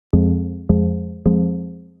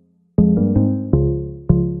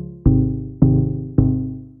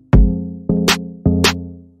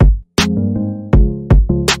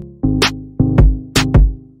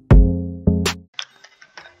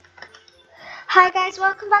Hi guys,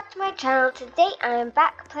 welcome back to my channel. Today I am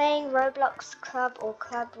back playing Roblox Club or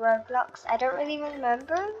Club Roblox. I don't really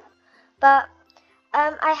remember, but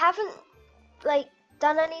I haven't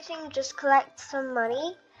done anything, just collect some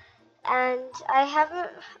money, and I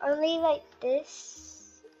haven't only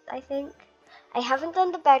this. I think I haven't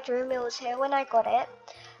done the bedroom. It was here when I got it,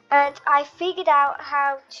 and I figured out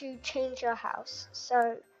how to change your house.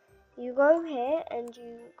 So you go here and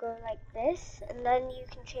you go like this, and then you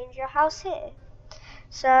can change your house here.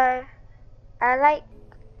 So I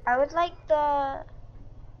would like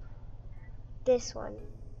this one.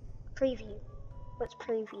 Preview. Let's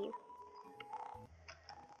preview.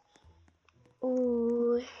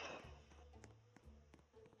 Ooh.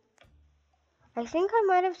 I think I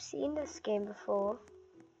might have seen this game before.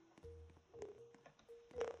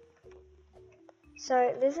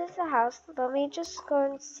 So this is the house. Let me just go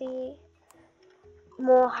and see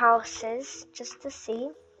more houses just to see.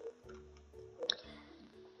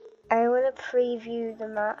 I want to preview the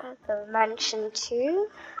mansion too.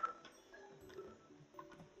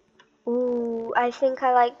 Ooh, I think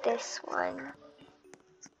I like this one.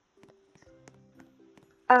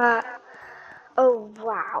 Oh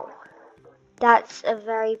wow. That's a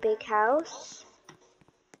very big house.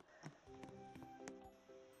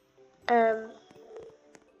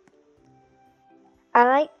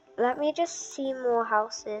 Let me just see more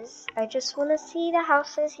houses. I just want to see the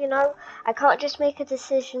houses, you know. I can't just make a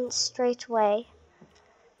decision straight away.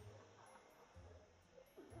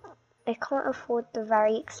 I can't afford the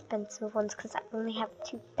very expensive ones because I only have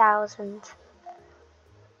 2,000.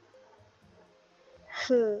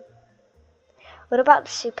 What about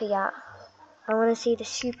the super yacht? I want to see the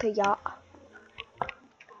super yacht.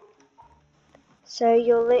 So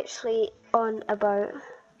you're literally on a boat.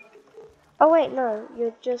 Oh wait, no,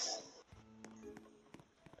 you're just...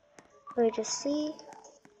 Let me just see.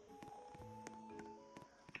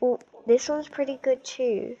 Oh, this one's pretty good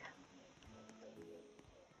too.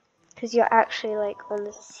 Because you're actually on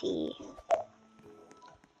the sea.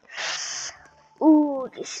 Ooh,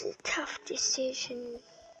 this is a tough decision.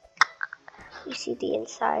 You see the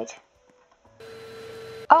inside.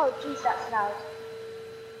 Oh jeez, that's loud.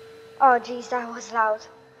 Oh jeez, that was loud.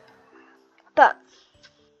 But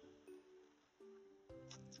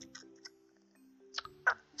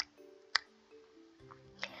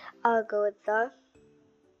I'll go with the.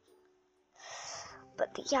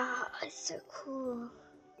 But the yacht is so cool.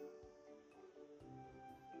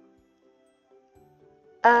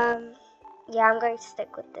 Yeah, I'm going to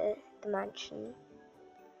stick with the mansion.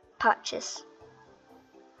 Purchase.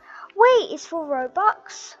 Wait, it's for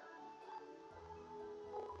Robux?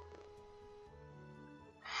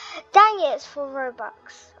 Dang it, it's for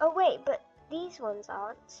Robux. Oh wait, but these ones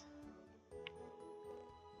aren't.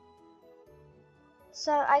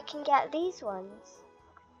 So I can get these ones.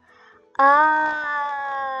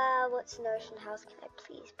 What's an ocean house? Can I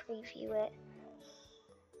please preview it?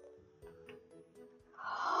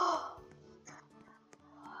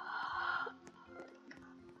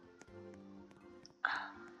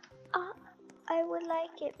 I would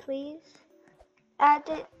like it, please. Add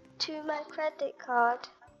it to my credit card.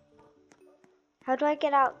 How do I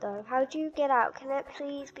get out though? How do you get out? Can it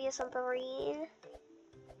please be a submarine?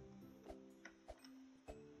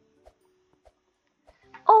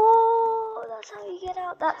 Oh, that's how you get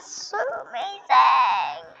out. That's so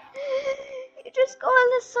amazing. You just go on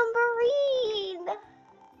the submarine.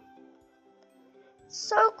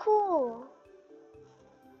 So cool.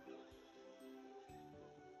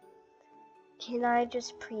 Can I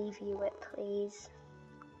just preview it, please?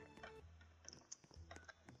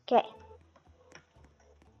 Okay.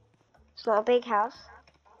 It's not a big house.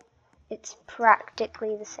 It's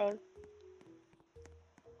practically the same.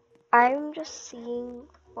 I'm just seeing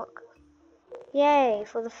what... Yay,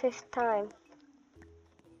 for the 5th time.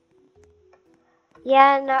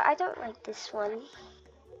 Yeah, no, I don't like this one.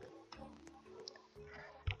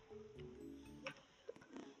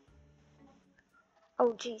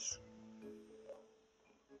 Oh, jeez.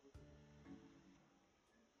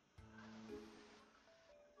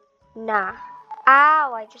 Nah.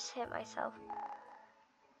 Ow, I just hit myself.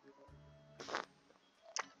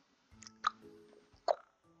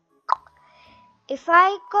 If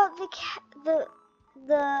I got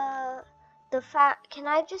the fat, can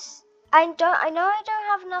I just... I know I don't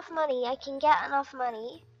have enough money. I can get enough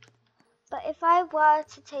money. But if I were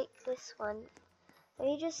to take this one, let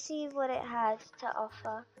me just see what it has to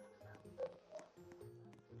offer.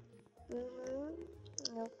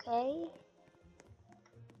 Okay.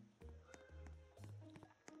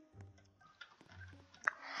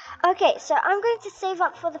 Okay, so I'm going to save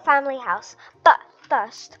up for the family house. But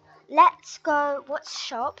first, let's go. What's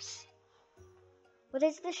shops? What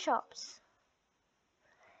is the shops?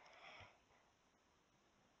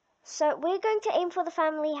 So we're going to aim for the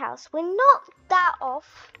family house. We're not that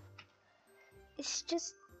off. It's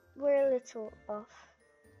just we're a little off.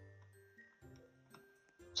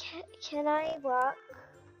 Can I work?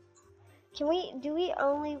 Do we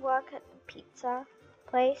only work at the pizza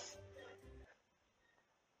place?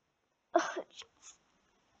 Oh, jeez.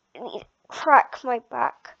 I need to crack my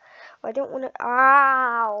back. I don't want to.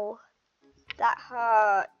 Ow! That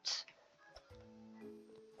hurt.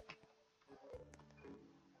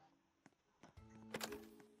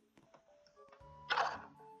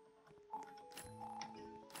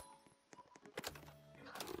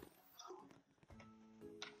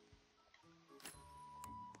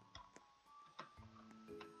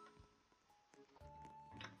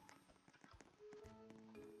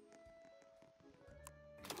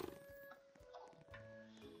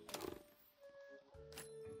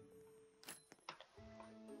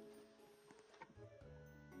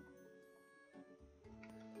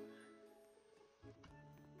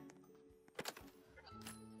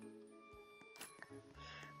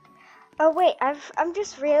 Oh wait, I'm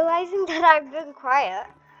just realizing that I've been quiet.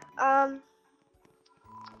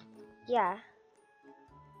 Yeah.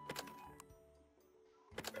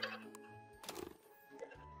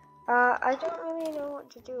 I don't really know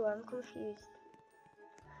what to do. I'm confused.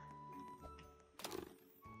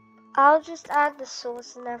 I'll just add the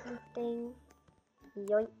sauce and everything.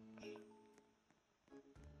 Yoink.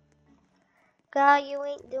 God, you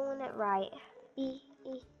ain't doing it right.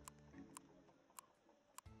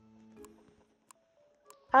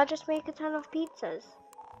 I'll just make a ton of pizzas.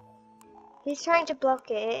 He's trying to block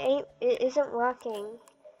it. It isn't working.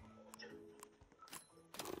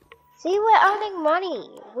 See, we're earning money.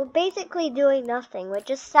 We're basically doing nothing. We're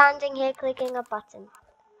just standing here clicking a button.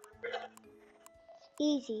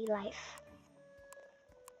 Easy life.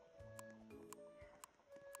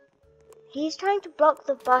 He's trying to block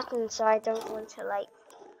the button, so I don't want to like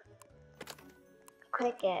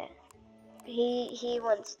click it. He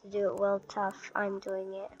wants to do it well tough. I'm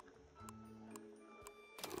doing it.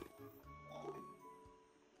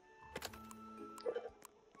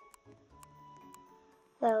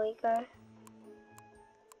 There we go.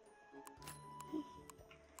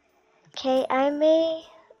 Okay,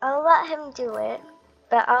 I'll let him do it,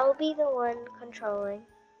 but I'll be the one controlling.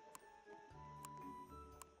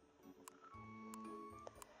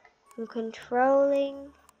 I'm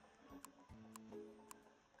controlling.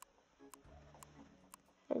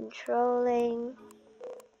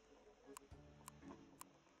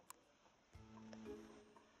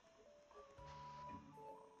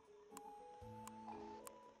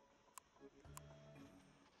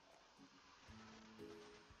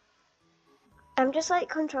 I'm just like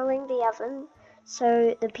controlling the oven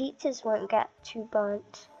so the pizzas won't get too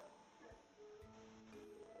burnt.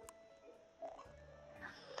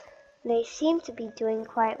 They seem to be doing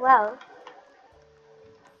quite well.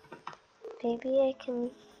 Maybe I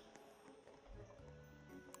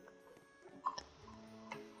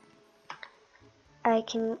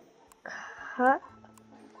can cut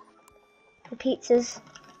the pizzas.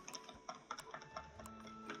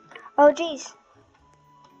 Oh geez.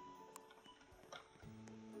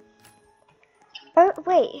 Oh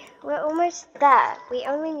wait, we're almost there. We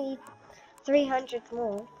only need 300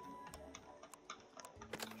 more.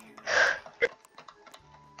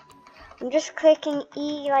 I'm just clicking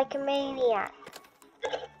E like a maniac.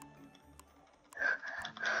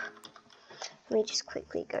 Let me just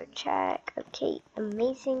quickly go check. Okay,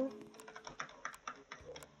 amazing.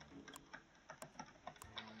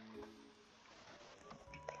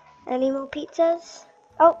 Any more pizzas?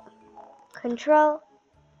 Oh, control.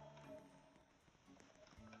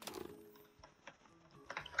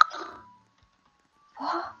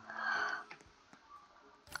 Ah,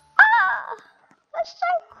 that's so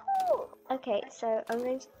cool. Okay, so I'm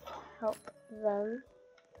going to help them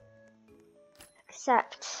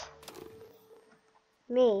accept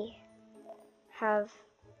me have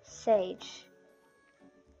sage.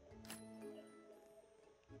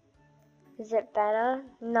 Is it better?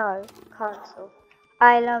 No, cancel.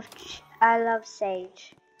 I love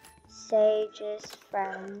sage. Sage is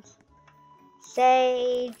friend.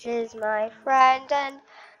 Sage is my friend. And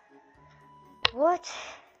what?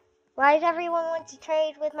 Why does everyone want to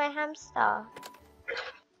trade with my hamster?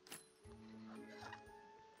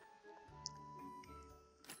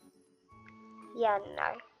 Yeah,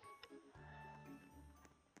 no.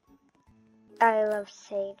 I love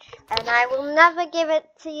sage, and I will never give it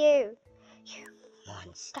to you. You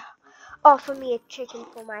monster. Offer me a chicken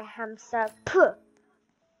for my hamster. Puh.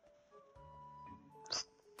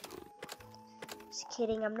 Just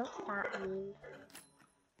kidding, I'm not that mean.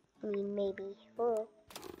 I mean, maybe. Oh.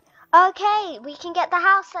 Okay, we can get the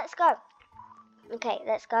house. Let's go. Okay,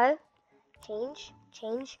 let's go. Change.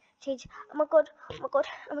 Oh my god,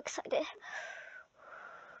 I'm excited.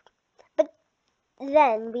 But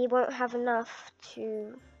then we won't have enough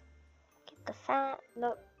to get the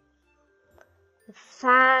the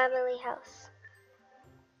family house.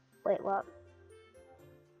 Wait, what?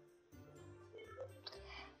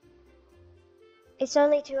 It's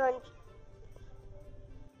only 200.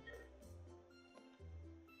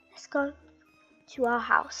 Let's go to our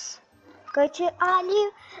house. Go to our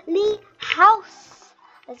new house.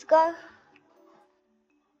 Let's go.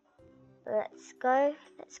 Let's go.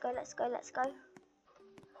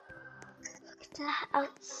 Look at that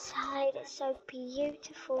outside. It's so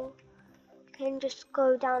beautiful. You can just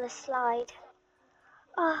go down a slide.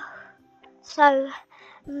 Oh, so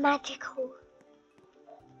magical.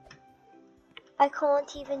 I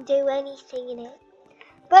can't even do anything in it.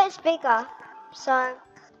 But it's bigger, so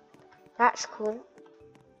that's cool.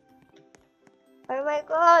 Oh my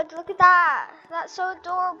god, look at that. That's so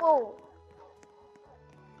adorable.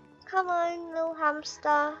 Come on, little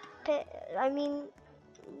hamster.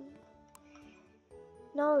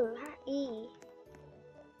 No, E.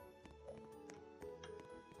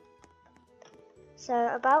 So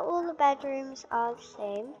about all the bedrooms are the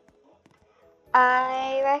same.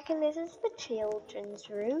 I reckon this is the children's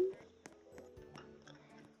room.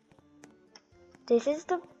 This is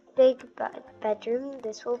the big bedroom.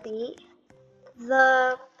 This will be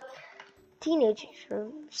the teenager's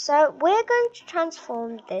room. So we're going to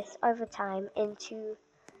transform this over time into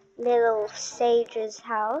little Sage's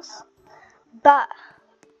house. But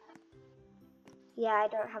yeah, I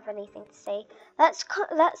don't have anything to say. Let's go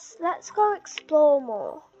explore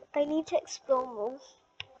more. I need to explore more.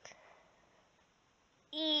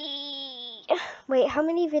 Wait, how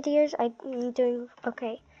many videos I'm doing?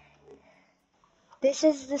 Okay. This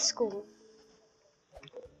is the school.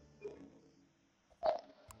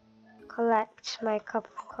 Collect my cup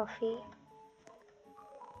of coffee.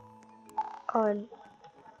 On.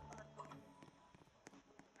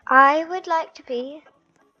 I would like to be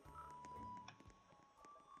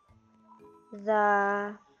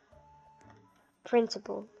the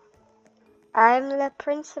principal. I'm the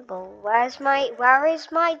principal. Where is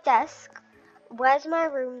my desk? Where's my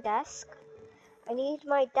room desk? I need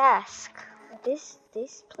my desk. This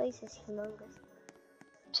place is humongous.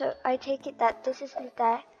 So I take it that this is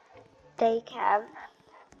the daycare.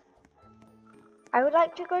 I would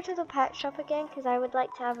like to go to the pet shop again because I would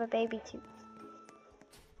like to have a baby too.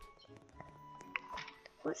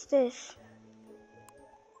 What's this?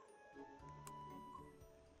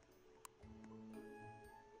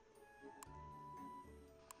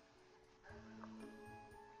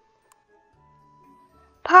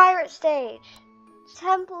 Pirate stage.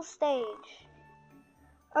 Temple stage.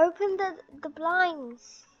 Open the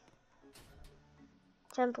blinds.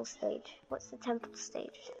 Temple stage. What's the temple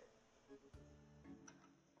stage?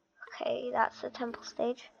 Okay, that's the temple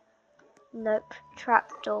stage. Nope.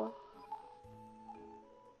 Trapdoor.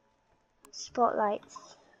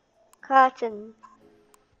 Spotlights. Curtain.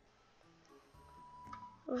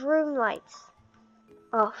 Room lights.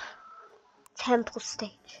 Off. Temple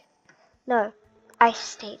stage. No. Ice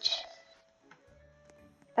stage.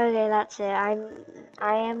 Okay, that's it. I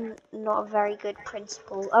am not a very good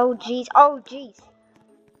principal. Oh jeez.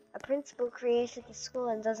 A principal created the school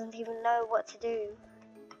and doesn't even know what to do.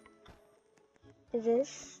 Is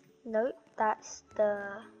this? Nope, that's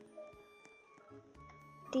the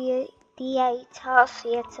theater.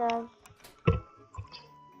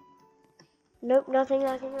 Nope, nothing.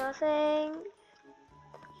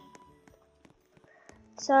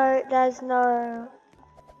 So there's no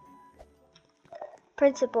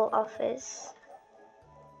principal office.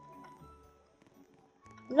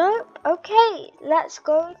 Nope, okay, let's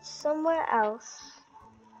go somewhere else.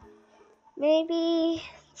 Maybe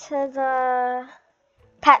to the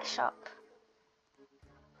pet shop.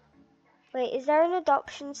 Wait, is there an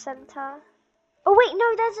adoption center? Oh wait,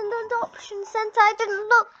 no, there's an adoption center. I didn't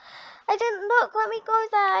look. Let me go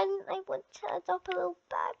there. I want to adopt a little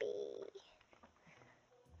baby.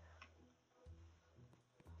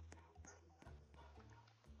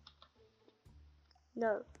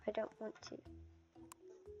 No, I don't want to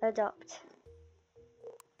adopt.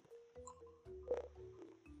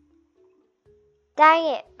 Dang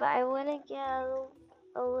it, but I want to get a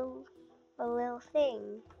little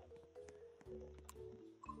thing.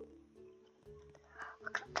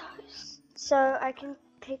 Look at those. So I can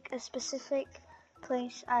pick a specific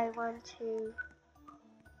place I want to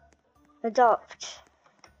adopt.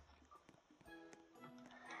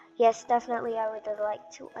 Yes, definitely I would have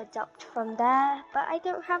liked to adopt from there, but I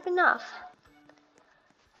don't have enough.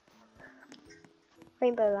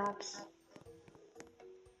 Rainbow Labs.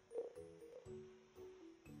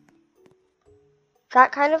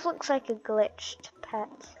 That kind of looks like a glitched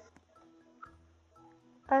pet.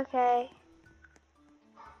 Okay.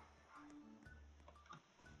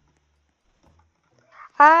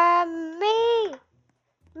 Me!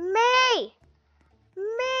 Me!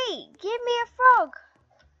 Me! Give me a frog!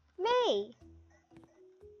 Me!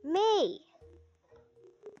 Me!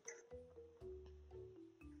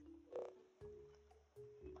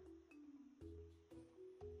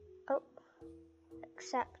 Oh,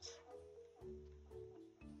 accept.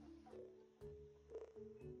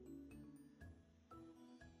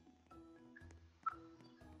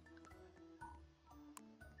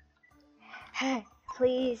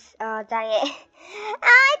 Please, dang it.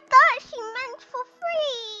 I thought she meant for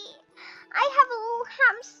free. I have a little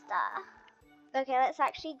hamster. Okay, let's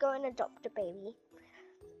actually go and adopt a baby.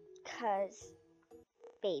 Because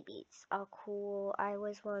babies are cool. I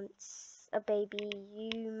was once a baby.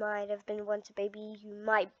 You might have been once a baby. You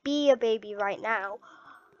might be a baby right now.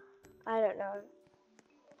 I don't know.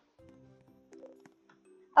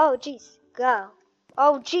 Oh, jeez. Go.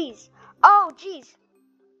 Oh, jeez. Oh, jeez.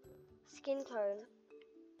 Skin tone.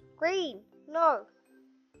 Green. No.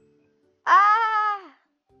 Ah.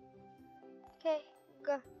 Okay,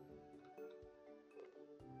 go.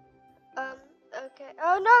 Okay.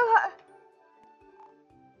 Oh, no.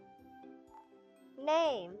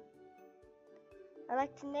 Name. I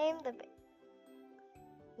like to name the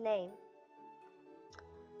name.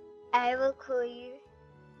 I will call you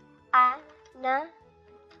Anna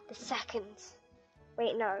the second.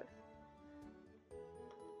 Wait, no.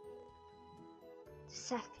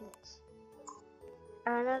 Second.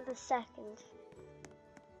 Anna the second.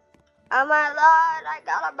 Oh my lord, I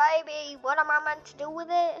got a baby. What am I meant to do with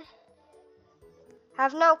it?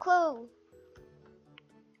 Have no clue.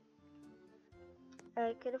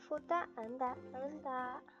 I could afford that and that and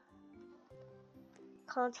that.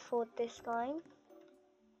 Can't afford this guy.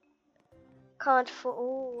 Can't afford.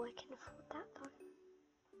 Oh, I can afford that though.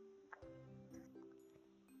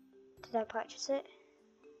 Did I purchase it?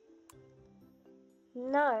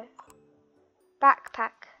 No.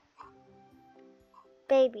 Backpack.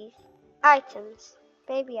 Babies. Items.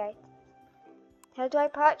 Baby items. How do I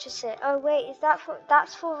purchase it? Oh wait, is that for?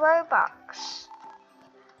 That's for Robux.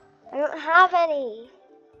 I don't have any.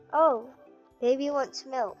 Oh, baby wants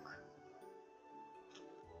milk.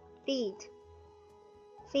 Feed.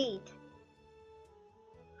 Feed.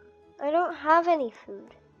 I don't have any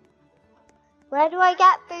food. Where do I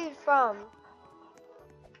get food from?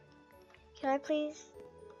 Can I please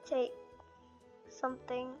take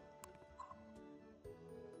something?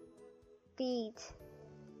 Feed.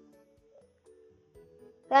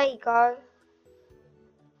 There you go.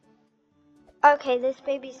 Okay, this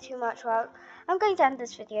baby's too much. Well, I'm going to end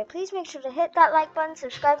this video. Please make sure to hit that like button,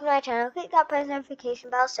 subscribe to my channel, click that post notification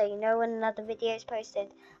bell so you know when another video is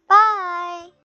posted. Bye!